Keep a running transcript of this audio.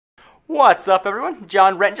What's up, everyone?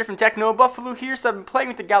 John Rettinger from Techno Buffalo here. So I've been playing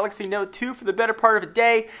with the Galaxy Note 2 for the better part of a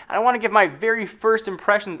day, and I want to give my very first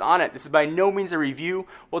impressions on it. This is by no means a review.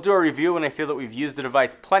 We'll do a review when I feel that we've used the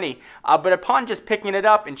device plenty, but upon just picking it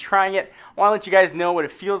up and trying it, I want to let you guys know what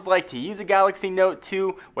it feels like to use a Galaxy Note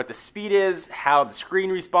 2, what the speed is, how the screen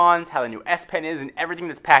responds, how the new S Pen is, and everything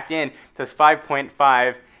that's packed in to this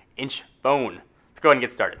 5.5-inch phone. Let's go ahead and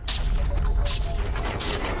get started.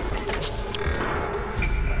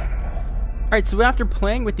 Alright, so after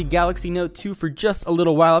playing with the Galaxy Note 2 for just a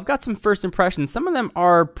little while, I've got some first impressions. Some of them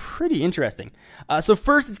are pretty interesting. So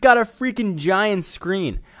first, it's got a freaking giant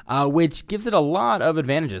screen, which gives it a lot of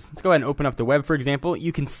advantages. Let's go ahead and open up the web, for example.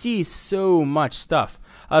 You can see so much stuff.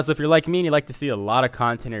 So if you're like me and you like to see a lot of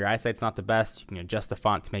content or your eyesight's not the best, you can adjust the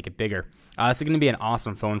font to make it bigger. It's going to be an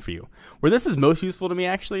awesome phone for you. Where this is most useful to me,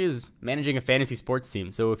 actually, is managing a fantasy sports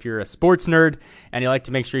team. So if you're a sports nerd and you like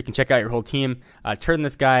to make sure you can check out your whole team, turn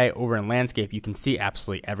this guy over in landscape. You can see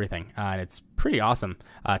absolutely everything, and it's pretty awesome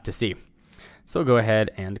to see. So we'll go ahead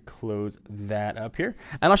and close that up here.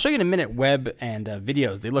 And I'll show you in a minute web and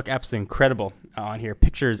videos. They look absolutely incredible on here,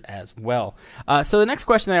 pictures as well. So the next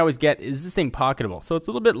question that I always get is this thing pocketable? So it's a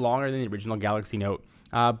little bit longer than the original Galaxy Note,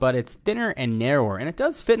 but it's thinner and narrower, and it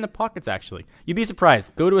does fit in the pockets actually. You'd be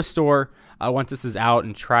surprised. Go to a store once this is out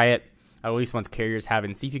and try it. At least once carriers have it,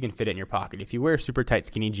 and see if you can fit it in your pocket. If you wear super tight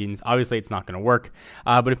skinny jeans, obviously it's not going to work.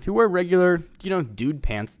 But if you wear regular, dude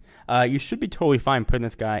pants, you should be totally fine putting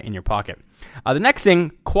this guy in your pocket. The next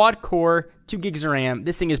thing, quad core, 2 gigs of RAM.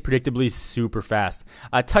 This thing is predictably super fast.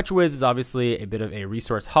 TouchWiz is obviously a bit of a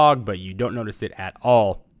resource hog, but you don't notice it at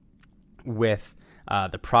all with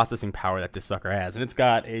the processing power that this sucker has. And it's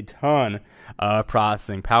got a ton of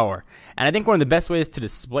processing power. And I think one of the best ways to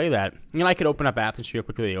display that, I could open up apps and show you how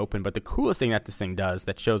quickly they open, but the coolest thing that this thing does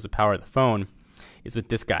that shows the power of the phone is with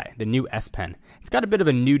this guy, the new S Pen. It's got a bit of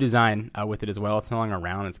a new design with it as well. It's no longer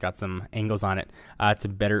round. It's got some angles on it to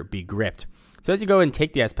better be gripped. So as you go and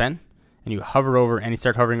take the S Pen and you hover over and you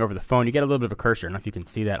start hovering over the phone, you get a little bit of a cursor. I don't know if you can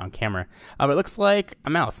see that on camera, but it looks like a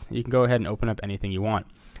mouse. You can go ahead and open up anything you want.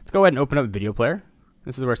 Let's go ahead and open up Video Player.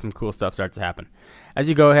 This is where some cool stuff starts to happen. As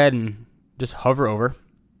you go ahead and just hover over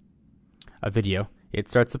a video, it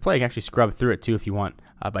starts to play. You can actually scrub through it too if you want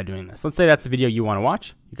by doing this. Let's say that's the video you want to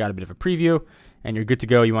watch. You got a bit of a preview and you're good to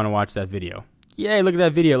go. You want to watch that video. Yay, look at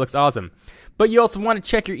that video. It looks awesome. But you also want to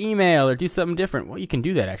check your email or do something different. Well, you can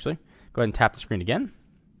do that actually. Go ahead and tap the screen again.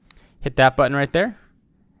 Hit that button right there.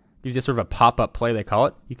 Gives you sort of a pop-up play, they call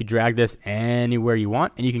it. You could drag this anywhere you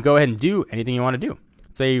want and you can go ahead and do anything you want to do.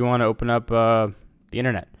 Say you want to open up the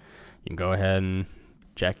internet. You can go ahead and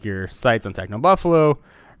check your sites on Techno Buffalo,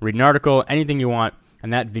 read an article, anything you want,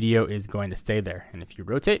 and that video is going to stay there. And if you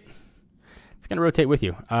rotate, it's going to rotate with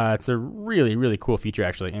you. It's a really, really cool feature,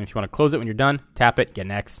 actually. And if you want to close it when you're done, tap it, get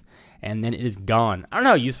an X, and then it is gone. I don't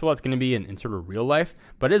know how useful it's going to be in sort of real life,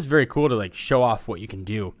 but it is very cool to show off what you can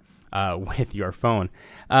do with your phone.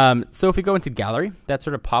 So if we go into gallery, that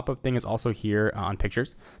sort of pop-up thing is also here on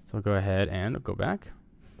pictures. So we'll go ahead and go back.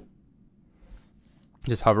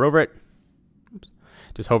 Just hover over it. Oops.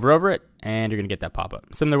 Just hover over it, and you're going to get that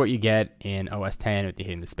pop-up. Similar to what you get in OS X with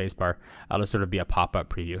hitting the spacebar. It'll sort of be a pop-up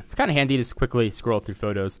preview. It's kind of handy to quickly scroll through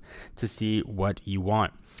photos to see what you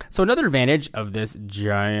want. So another advantage of this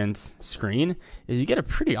giant screen is you get a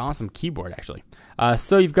pretty awesome keyboard, actually.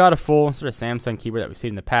 So you've got a full sort of Samsung keyboard that we've seen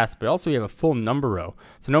in the past, but also you have a full number row.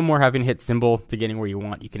 So no more having to hit symbol to get anywhere you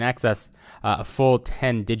want. You can access a full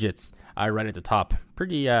 10 digits right at the top.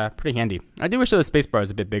 Pretty handy. I do wish the spacebar was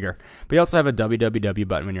a bit bigger, but you also have a www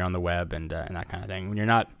button when you're on the web and that kind of thing. When you're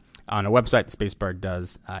not on a website, the spacebar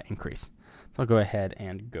does increase. So I'll go ahead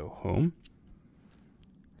and go home.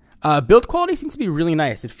 Build quality seems to be really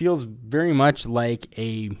nice. It feels very much like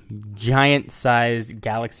a giant-sized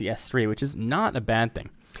Galaxy S3, which is not a bad thing.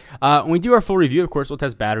 When we do our full review, of course, we'll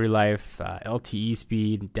test battery life, LTE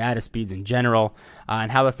speed, data speeds in general,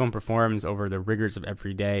 and how the phone performs over the rigors of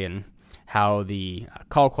every day, and how the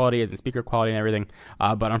call quality is and speaker quality and everything.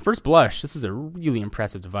 But on first blush, this is a really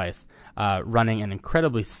impressive device, running an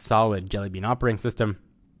incredibly solid Jelly Bean operating system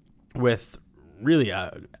with really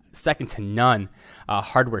second to none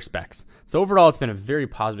hardware specs. So overall, it's been a very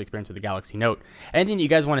positive experience with the Galaxy Note. Anything you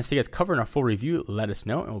guys want to see us cover in a full review, let us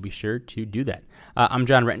know, and we'll be sure to do that. I'm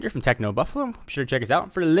John Rettinger from Techno Buffalo. Be sure to check us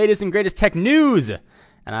out for the latest and greatest tech news, and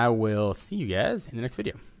I will see you guys in the next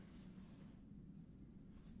video.